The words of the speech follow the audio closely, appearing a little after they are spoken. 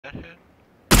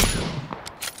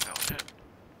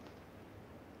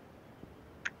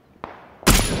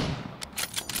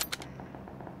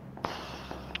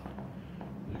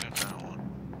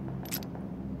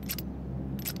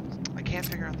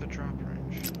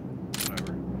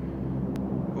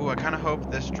I kind of hope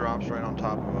this drops right on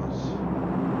top of us.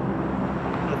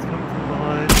 That's coming from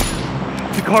behind.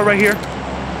 The car right here.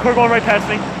 Car going right past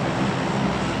me.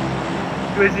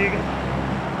 UAZ again.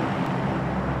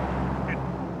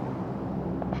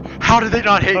 How did they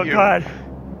not hit you? Oh god.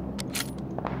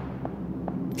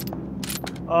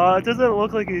 It doesn't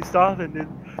look like he's stopping, dude.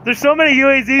 There's so many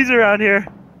UAZs around here.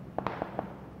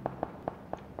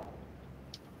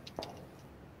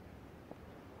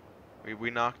 We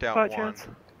knocked out By one. chance.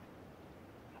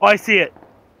 Oh, I see it.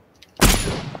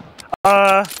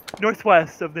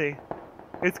 Northwest of me.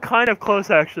 It's kind of close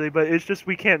actually, but it's just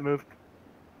we can't move.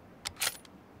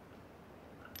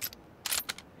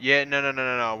 Yeah,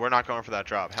 no. We're not going for that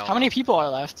drop. Hell How no. many people are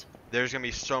left? There's gonna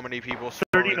be so many people.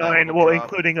 39, well,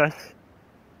 including us.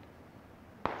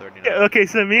 39. Yeah, okay,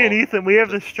 so me and Ethan, we have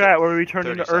the strat where we turn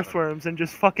into 37. earthworms and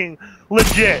just fucking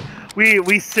legit.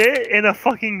 We sit in a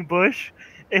fucking bush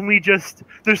and we just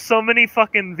there's so many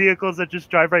fucking vehicles that just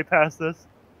drive right past us.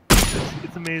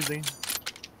 It's amazing.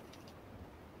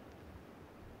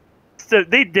 So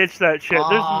they ditched that shit.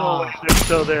 There's no way they're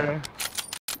still there.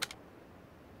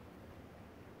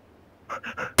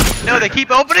 No, they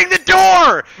keep opening the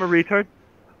door! I'm a retard.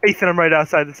 Ethan, I'm right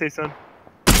outside the safe zone.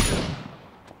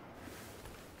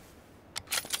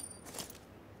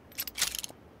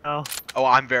 Oh. Oh,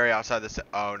 I'm very outside this.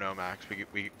 Oh no, Max,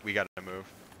 we gotta move.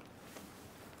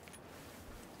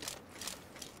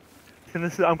 And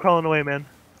I'm crawling away, man.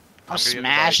 I'm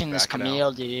smashing this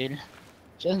Camille, dude.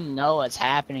 She doesn't know what's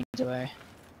happening to her.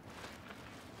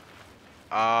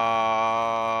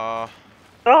 Oh,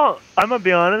 I'm gonna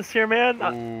be honest here, man.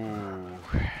 Ooh.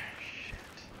 Shit.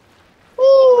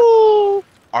 Ooh.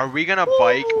 Are we gonna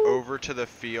bike over to the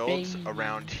fields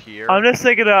around here? I'm just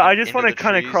thinking. I just want to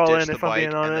kind of trees, crawl ditch in, the if I'm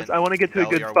being bike, honest. and I want to get to a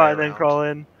belly good our spot way and then around. crawl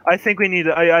in. I think we need.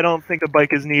 I don't think a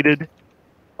bike is needed.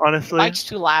 Honestly. Bike's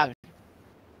too loud.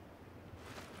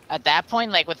 At that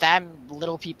point, like with that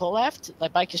little people left, the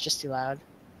bike is just too loud.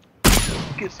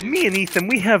 Me and Ethan,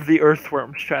 we have the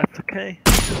earthworm straps, okay?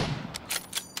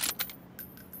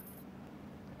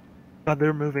 God,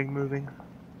 they're moving.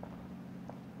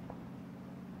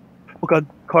 Oh god,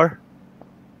 car.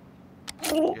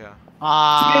 Oh. Yeah.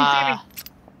 Ah,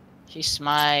 she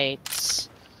smites.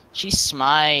 She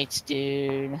smites,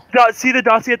 dude. See the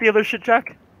Dacia at the other shit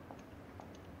jack?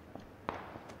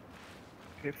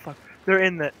 Okay, fuck. They're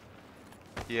in that.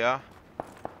 Yeah.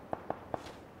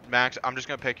 Max, I'm just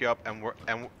gonna pick you up and we're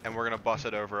gonna bust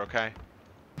it over, okay?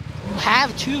 You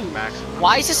have to. Max.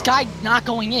 Why is this guy not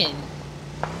going in?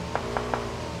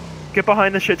 Get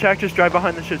behind the shit jack, just drive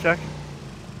behind the shit jack.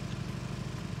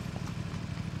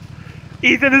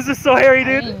 Ethan, this is so hairy,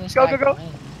 dude. Go.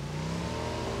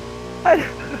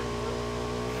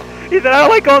 Ethan, I don't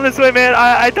like going this way, man.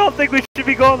 I don't think we should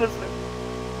be going this way.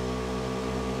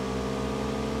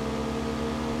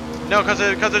 No, because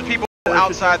there's people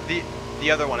outside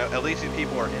the other one. At least these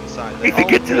people are inside. Ethan,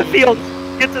 get to the field.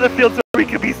 Get to the field so we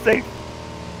can be safe.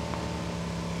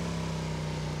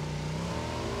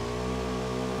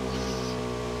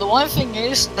 The one thing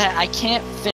is that I can't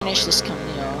finish this Camille.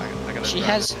 I gotta She drive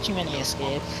has this too many up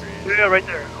escapes. the street. Yeah, right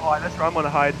there. Oh, that's where I'm gonna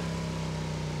hide.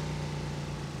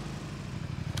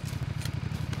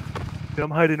 Dude,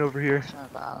 I'm hiding over here.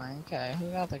 Okay,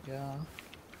 who got the go?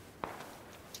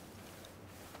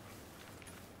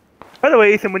 By the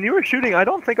way, Ethan, when you were shooting, I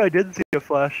don't think I did see a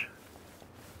flash.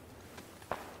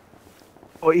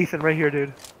 Oh, Ethan, right here,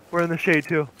 dude. We're in the shade,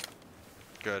 too.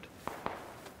 Good.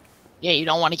 Yeah, you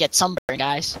don't want to get sunburned,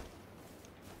 guys.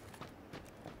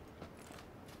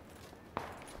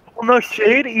 Well, no,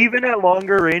 shade, even at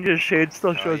longer ranges, shade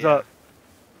still shows up.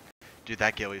 Dude,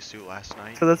 that ghillie suit last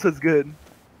night. So that's what's good.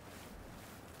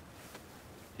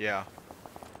 Yeah.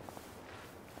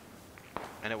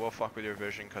 And it will fuck with your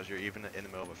vision because you're even in the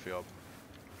middle of a field.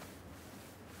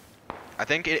 I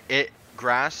think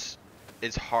grass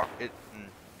is hard.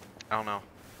 I don't know.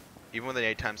 Even with an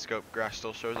 8x scope, grass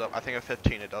still shows up. I think at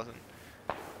 15 it doesn't.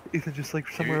 Ethan, just like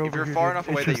somewhere over If you're here, far dude. enough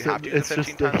away It's that just you have to use a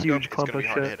 15x scope, huge it's clump gonna of be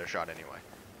hard to shit. hit a shot anyway.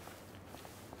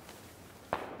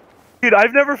 Dude,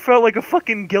 I've never felt like a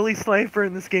fucking ghillie sniper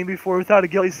in this game before without a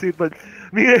ghillie suit, but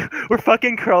we're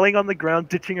fucking crawling on the ground,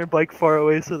 ditching our bike far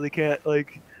away so they can't,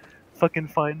 like, fucking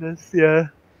find us. Yeah.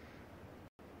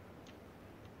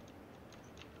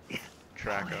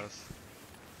 Track us.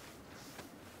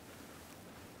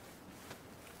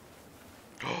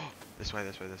 This way.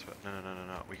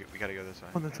 No. We gotta go this way.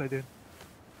 On this side, dude.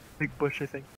 Big bush, I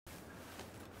think.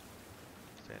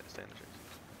 Stay in the trees.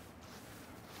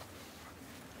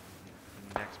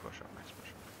 Next bush up.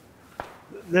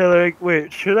 They're like,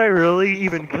 wait, should I really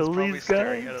even kill Someone's these probably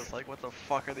staring guys? at us like, what the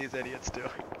fuck are these idiots doing?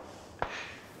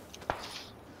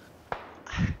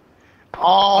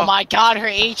 Oh my god, her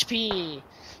HP!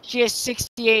 She has 60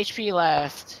 HP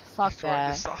left. Fuck I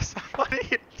just that. saw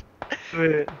somebody.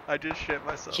 Wait. I just shit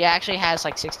myself. She actually has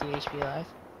like 60 HP left.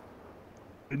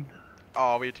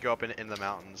 Oh, we have to go up in the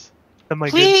mountains. Am I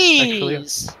good? Actually,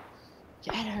 Please!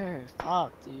 Get her.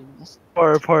 Fuck, dude. That's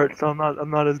far apart, so I'm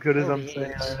not as good as I'm Holy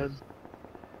saying I shit. am.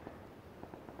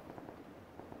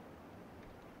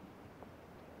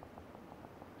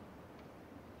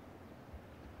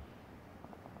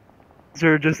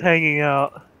 They're just hanging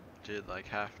out. Dude, like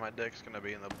half my dick's gonna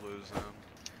be in the blue zone.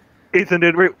 Ethan,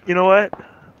 dude, you know what?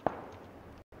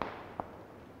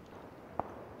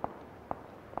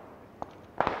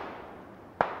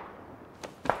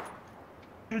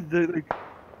 Dude, like,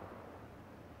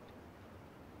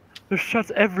 there's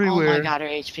shots everywhere. Oh my god, her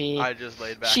HP. I just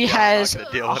laid back. She down. has- I'm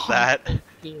not gonna deal with that.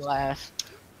 He left.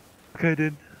 Okay,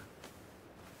 dude.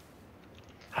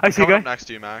 I see a Coming up guy. next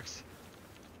to you, Max.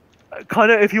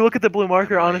 Kinda, if you look at the blue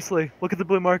marker, Right. honestly, look at the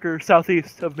blue marker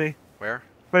southeast of me. Where?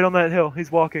 Right on that hill.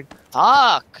 He's walking.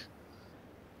 Fuck!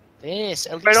 This,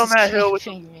 at least Right on it's that hill with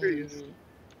keeping the me. trees.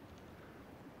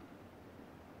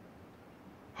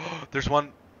 There's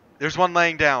one. There's one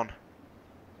laying down.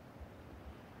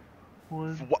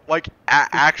 One. Like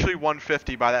actually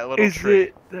 150 by that little Is tree.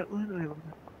 it that one?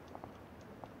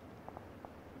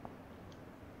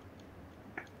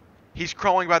 He's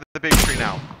crawling by the big tree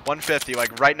now. 150,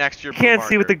 like right next to your. I can't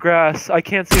see with the grass. I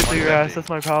can't see with the 150. grass. That's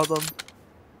my problem.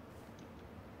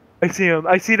 I see him.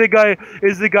 I see the guy.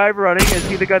 Is the guy running? Is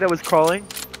he the guy that was crawling?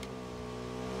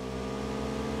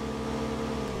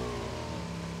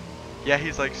 Yeah,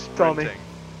 he's like Saw me. sprinting.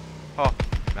 Oh,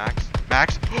 Max.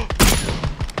 Max.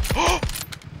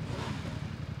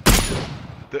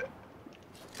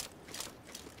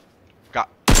 Got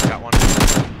one.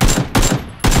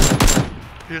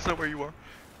 He doesn't know where you are.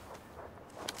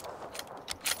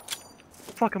 What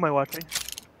the fuck am I watching?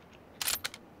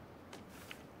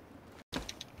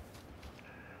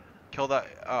 Kill that.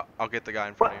 I'll get the guy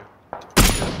in front of you.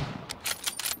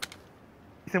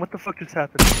 Ethan, what the fuck just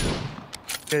happened?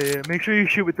 Yeah. Make sure you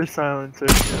shoot with the silencer.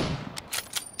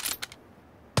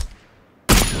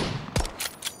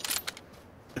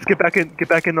 Let's get back in. Get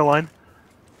back in the line.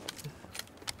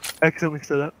 Accidentally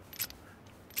stood up.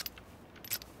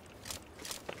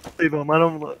 Leave him.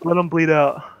 Let him bleed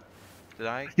out. Did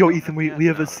I? Yo, kill Ethan, him we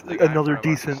yet? have No, the guy in another front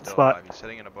of us is decent still spot. alive. He's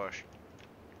sitting in a bush.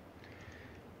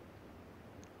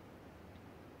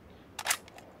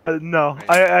 No, Right,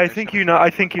 I there's think some you know. I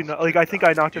friends think you left. know. Like I think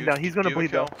I knocked him Do you- down. He's do gonna you have a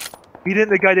bleed though. kill? He didn't.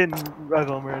 The guy didn't rev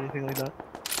him or anything like that.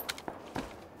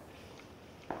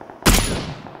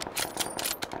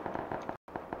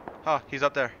 Huh, he's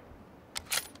up there.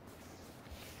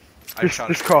 I shot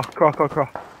Just him. crawl.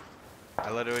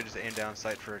 I literally just aimed down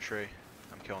sight for a tree.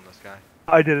 I'm killing this guy.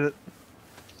 I did it.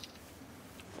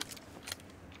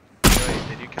 Joey,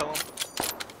 did you kill him?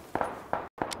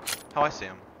 Oh, I see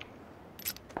him.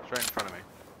 He's right in front of me.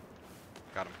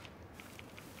 Got him.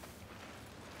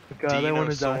 God, I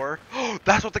want to die. Dinosaur.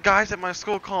 That's what the guys at my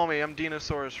school call me. I'm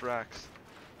Dinosaurus Rex.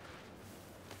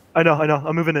 I know.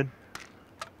 I'm moving in.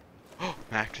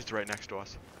 Max is right next to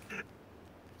us.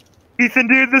 Ethan,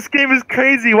 dude, this game is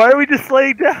crazy. Why are we just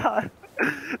laying down?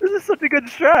 This is such a good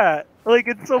strat. Like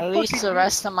it's so. At least fucking the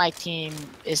rest of my team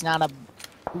is not a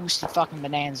boosted fucking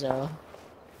bonanza.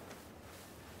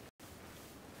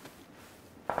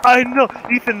 I know,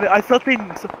 Ethan. I thought they.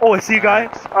 Oh, I see a guy.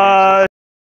 Max,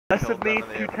 West Killed of me, them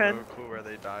and they have 210, no clue where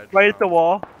they died right at the from.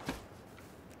 wall.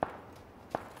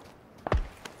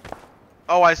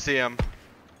 Oh, I see him.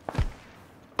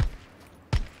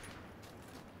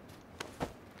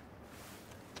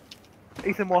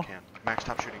 Ethan I wall. can't. Max,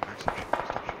 stop shooting. Max, stop shooting.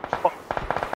 Stop shooting. Stop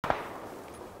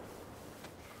shooting.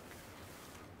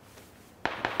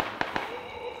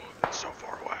 That's so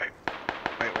far away.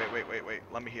 Wait.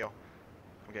 Let me heal.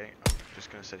 Okay, I'm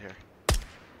just gonna sit here.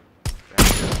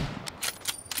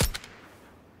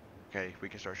 Okay, we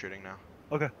can start shooting now.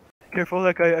 Okay. Careful,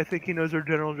 that guy. I think he knows our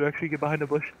general direction. Get behind the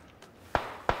bush.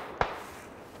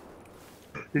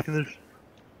 Ethan, there's.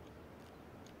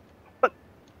 What?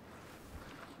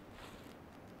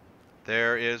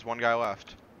 There is one guy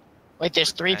left. Wait,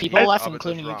 there's 3 And people he's left, up at this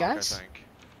including you rock, I guys? think.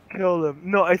 Killed him.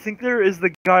 No, I think there is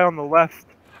the guy on the left.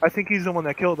 I think he's the one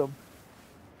that killed him.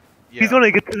 Yeah. He's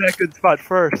gonna get to that good spot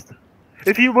first.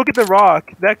 If you look at the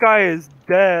rock, that guy is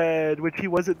dead, which he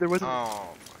wasn't. There wasn't. Oh my.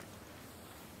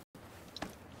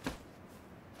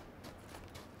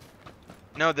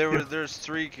 No, there's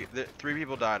three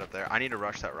people died up there. I need to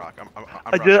rush that rock. I'm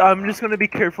rushing that I'm rock. just gonna be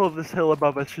careful of this hill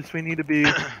above us. Just we need to be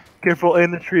careful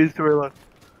in the trees to our left.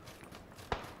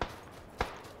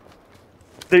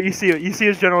 There, you see it. You see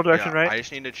his general direction, Yeah, right? I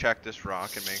just need to check this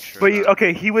rock and make sure. But you, that-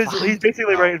 okay, he's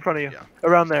basically right in front of you, yeah.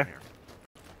 around there.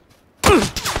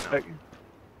 Like,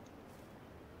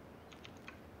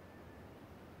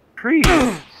 tree.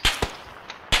 Do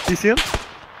you see him?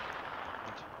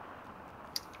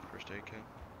 First aid kit.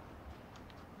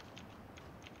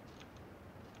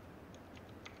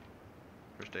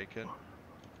 First aid kit.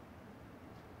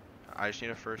 I just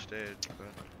need a first aid. But...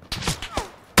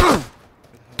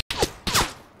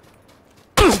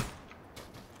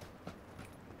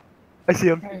 I see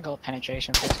him. Critical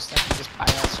penetration for just like just buy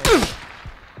that search.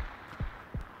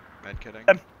 Med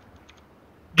kitting.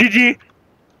 GG.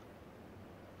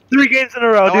 3 games in a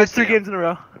row, Oh, I dude. see 3 him. games in a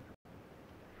row.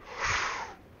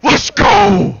 Let's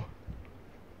go!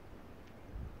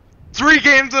 3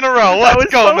 games in a row. That was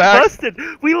Let's go, so Max. busted.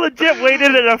 We legit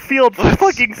waited in a field for Let's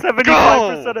fucking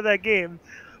 75% of that game.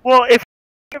 Well, if you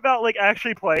think about like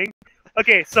actually playing,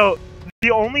 okay, so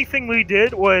the only thing we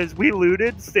did was we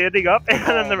looted standing up, and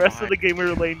then the rest of the game we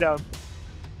were laying down.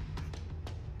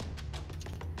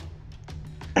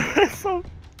 so,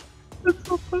 that's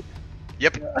so fun.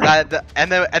 Yep.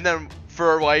 And then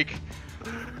for like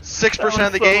 6%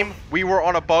 of the so- game, we were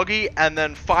on a buggy, and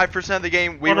then 5% of the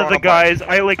game, we One were of on the a guys,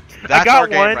 buggy. I like, I That's our got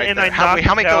game one, right and there. I How knocked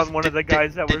many down kills one of the did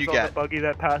guys that you was on get? the buggy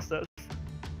that passed us.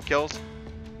 Kills?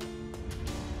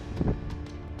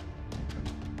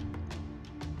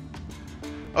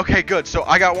 Okay, good. So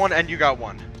I got one, and you got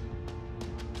one.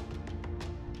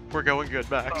 We're going good,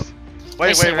 Max.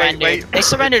 Wait. They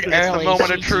surrendered It's early. the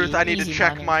moment of GG, truth. I need to easy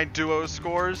check money. my duo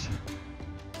scores.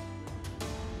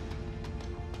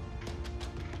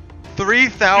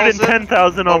 3,000.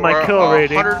 110,000 on my kill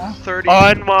rating. 130.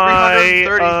 On my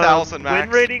 330,000, Max.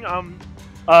 win rating, I'm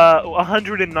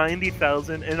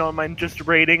 190,000, and on my just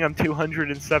rating, I'm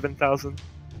 207,000.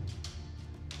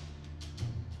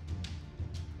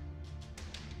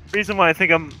 Reason why I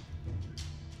think I'm,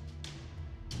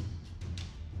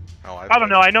 Oh, I don't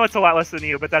know. I know it's a lot less than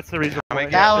you, but that's the reason. How why.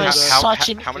 many, That games- was how, such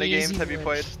an how many games easy have you win.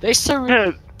 played? They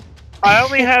surrendered. I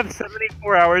only have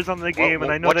 74 hours on the game,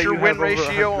 and I know what's that your you win have over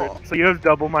ratio? 100, so you have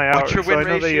double my hours. What's your so win I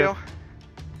know that you- ratio?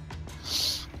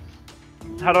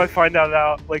 How do I find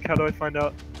out? Like, how do I find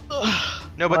out?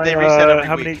 No, but they reset every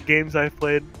how week. many games I've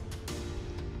played.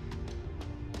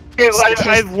 Okay, well,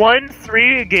 I've won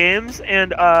 3 games,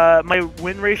 and my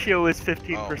win ratio is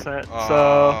 15%.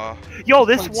 So, yo,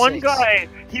 this one 0.6. guy,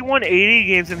 he won 80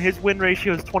 games, and his win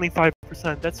ratio is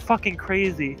 25%. That's fucking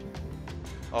crazy.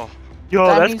 Oh. Yo,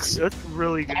 That that's means- that's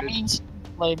really good. That means he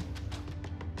played.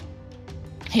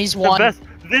 He's The won. best.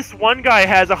 This one guy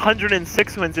has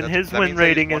 106 wins, and his That win means that he's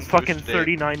rating won is fucking boosted.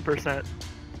 39%.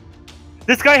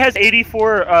 This guy has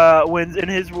 84 wins, and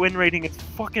his win rating is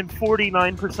fucking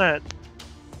 49%.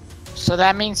 So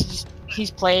that means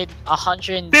he's played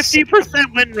 100.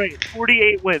 50% win rate,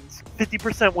 48 wins,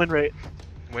 50% win rate.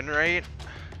 Win rate?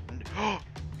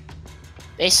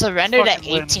 They surrendered at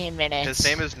Fucking win. 18 minutes. His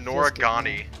name is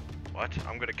Noragani. What?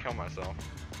 I'm gonna kill myself.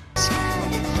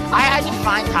 I had to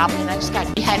find copy, and I just got.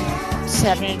 He had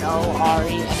 7-0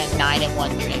 Ari and a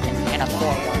 9-1 Draven and a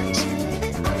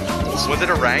 4-1. Was it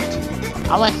a ranked?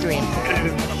 I went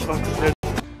 3-4.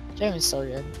 Draven's so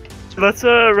good. Let's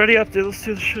ready up, dude. Let's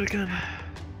do this shit again.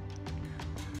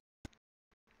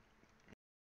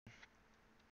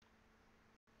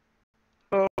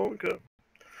 Oh, okay.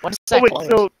 What is Oh that? wait, close?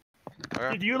 so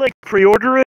Okay. did you like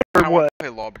pre-order it or I what? want to play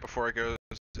lobby before it goes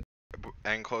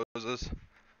and closes.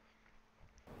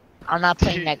 I'm not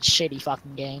playing that shitty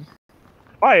fucking game.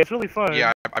 Why? It's really fun.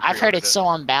 Yeah, I've heard it's so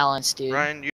unbalanced, dude.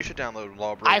 Ryan, you should download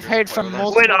Lawbreakers. I've heard and play from with us.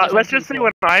 multiple- Wait, let's different just say people.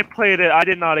 when I played it, I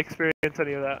did not experience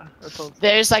any of that. That's all I'm saying.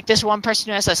 There's like this one person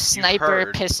who has a sniper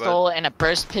heard, pistol and a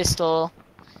burst pistol.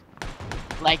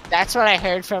 Like that's what I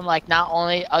heard from like not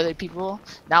only other people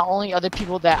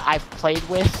that I've played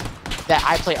with, that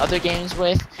I play other games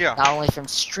with, Yeah. not only from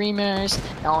streamers,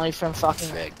 not only from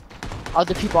fucking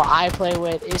other people I play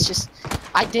with. It's just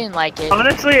I didn't like it.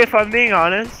 Honestly, if I'm being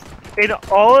honest, in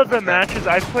all of the Okay. matches,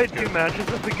 I've played 2 matches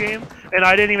of the game, and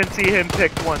I didn't even see him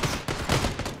picked once.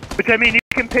 Which, I mean, you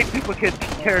can pick duplicate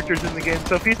characters in the game,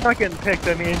 so if he's not getting picked,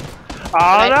 I mean,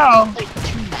 I don't know. Like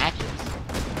 2 matches.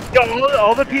 Yo,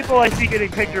 all the people I see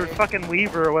getting picked are fucking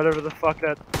Weaver or whatever the fuck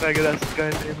that faggot ass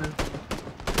guy's name is.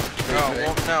 Oh,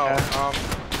 well, no.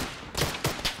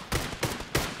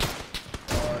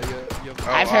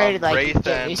 I've heard like Wraith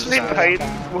there and is His just name no Titan?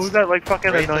 balance. What was that, like,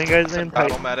 fucking Wraith annoying and guy's name? Battle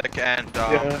Titan. Medic and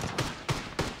Yeah.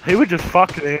 He would just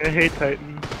fuck me. I hate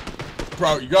Titan.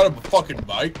 Bro, you got a fucking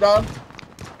mic, man?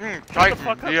 Titan,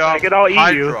 fuck up, yeah, faggot, I'll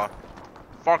eat you. Hydra.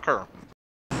 Fuck her.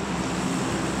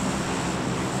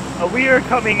 We are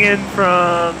coming in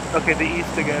from, okay, the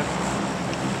east again.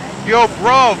 Yo,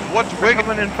 bro, what's We're wigging?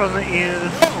 coming in from the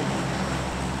east.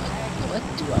 What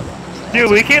do I want to play?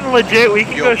 Dude, we can Yo, go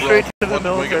bro, straight to the what's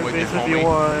military wigging with base you, if you homie?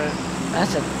 want.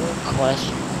 That's a good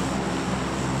question.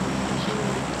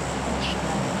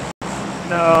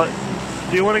 No,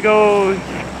 do you want to go?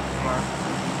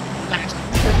 Max, who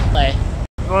should I play?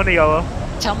 Going to yellow.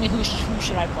 Tell me who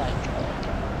should I play?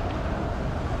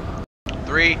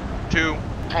 3, 2, Alright,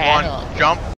 I 1, know.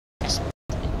 jump.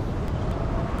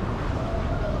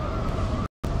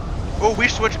 Oh, we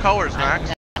switched colors,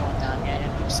 Max.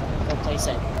 I'm just gonna go play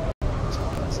set.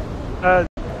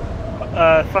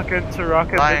 Fucking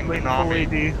Soraka Buying mid lane Nami.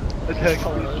 full AD attack speed.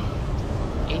 Totally.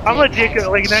 I'm legit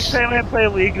like next time I play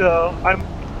League though, I'm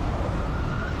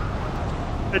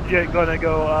legit gonna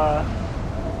go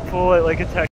full like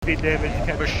attack speed damage.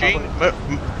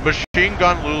 Machine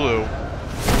gun Lulu.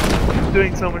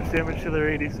 Doing so much damage to their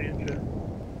ADC and shit.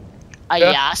 A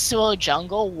Yeah. Yasuo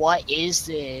jungle? What is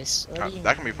this? What do you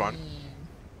That can be fun. mean?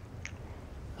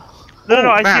 No, Oh,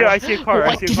 I Max. see a car. I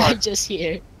What see a did I car. just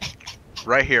hear?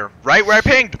 Right here. Right where I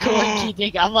pinged. Coinky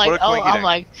dink. I'm like, What a oh, coinky I'm dink.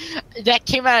 like, that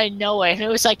came out of nowhere, and it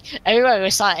was like everybody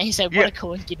was silent. And he said, "What Yeah. a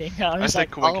coinky dink!" I I was said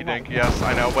like, Coinky oh my Dink. Yes,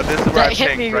 I know, but this is where I That hit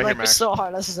pinged. me Right like here, Max. so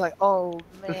hard. I was just like, oh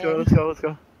man. Let's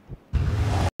go.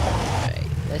 Alright,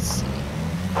 let's see.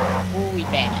 Who we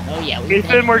ban? Oh yeah, we Ethan,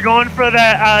 ban. we're going for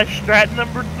that strat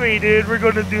number 3, dude. We're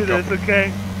gonna do Go. this,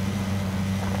 okay?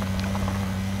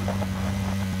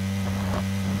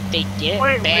 They didn't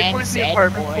Wait, ban where's the Zed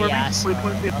apartment or for me? Yasuo. Wait,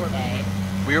 where's the apartment?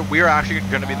 Okay. We are actually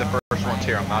going to be the first ones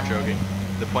here. I'm not joking.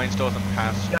 The plane still hasn't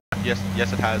passed. Yes,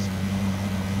 it has.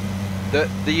 The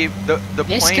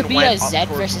This plane could be went a up Zed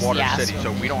towards versus Water Yasuo City,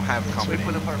 so we don't have match. company.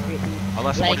 Wait, apartment. Unless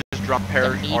Like, someone just dropped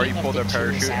parachute, the already meeting pulled of their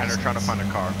the two parachute, and they're trying to find a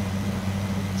car.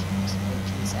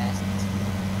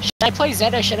 Should I play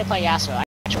Zed or should I play Yasuo?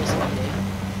 I chose Zed.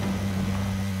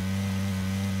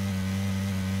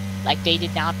 Like they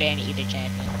did not ban either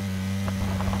champion.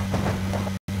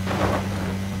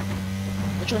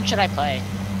 Which one should I play?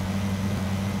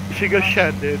 You should go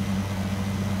Shen, dude.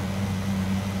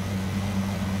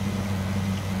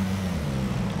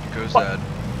 Go Zed.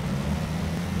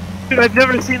 Dude, I've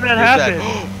never seen that Go happen.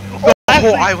 Zed. Well, The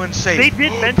whole actually, island safe. they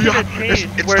did mention a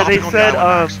change where they said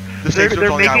the they're safe zone's on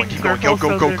the making island. Keep going. Go, circles go,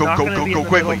 so go, they're go, not go, gonna go, be go, in the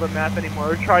quickly. middle of the map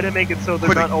anymore. Or try to make it so they're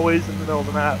Quickly. not always in the middle of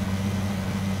the map.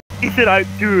 Ethan,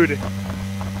 dude.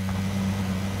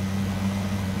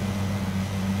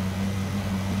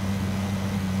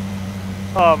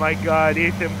 Oh my god,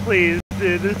 Ethan, please,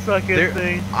 dude, this fucking There-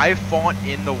 thing. I fought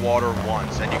in the water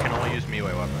once, and you can only use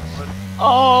melee weapons.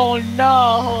 Oh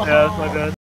no! Yeah, that's my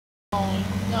bad. Oh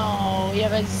no! We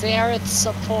have a Xerath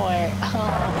support.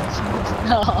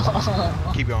 Oh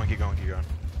no! Keep going, keep going, keep going.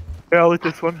 Yeah, I'll look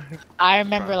this one. I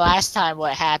remember last time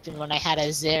what happened when I had a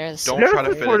Xerath Don't support. try to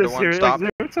fit support into is one, here. stop.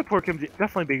 Like, Xerath support can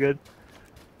definitely be good.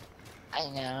 I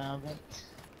know, but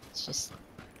it's just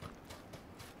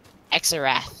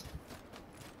Xerath.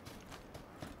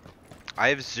 I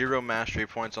have 0 mastery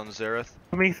points on Xerath.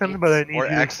 I mean, something, but I need Or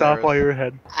you to stop Xerath. while you're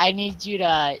ahead. I need you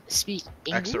to speak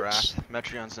English. Xerath.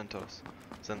 Metreon Zenthos.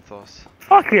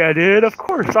 Fuck yeah, dude. Of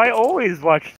course, I always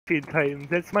watch Teen Titans.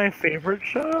 It's my favorite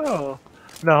show.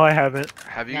 No, I haven't.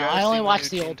 Have you No, guys I only seen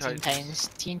watched new the old Teen Titans.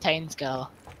 Teen Titans Go.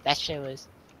 That shit was.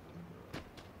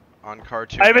 On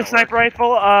Cartoon I have a Network? sniper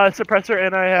rifle, suppressor,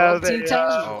 and I have Teen a. Titans.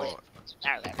 Oh.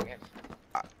 Alright,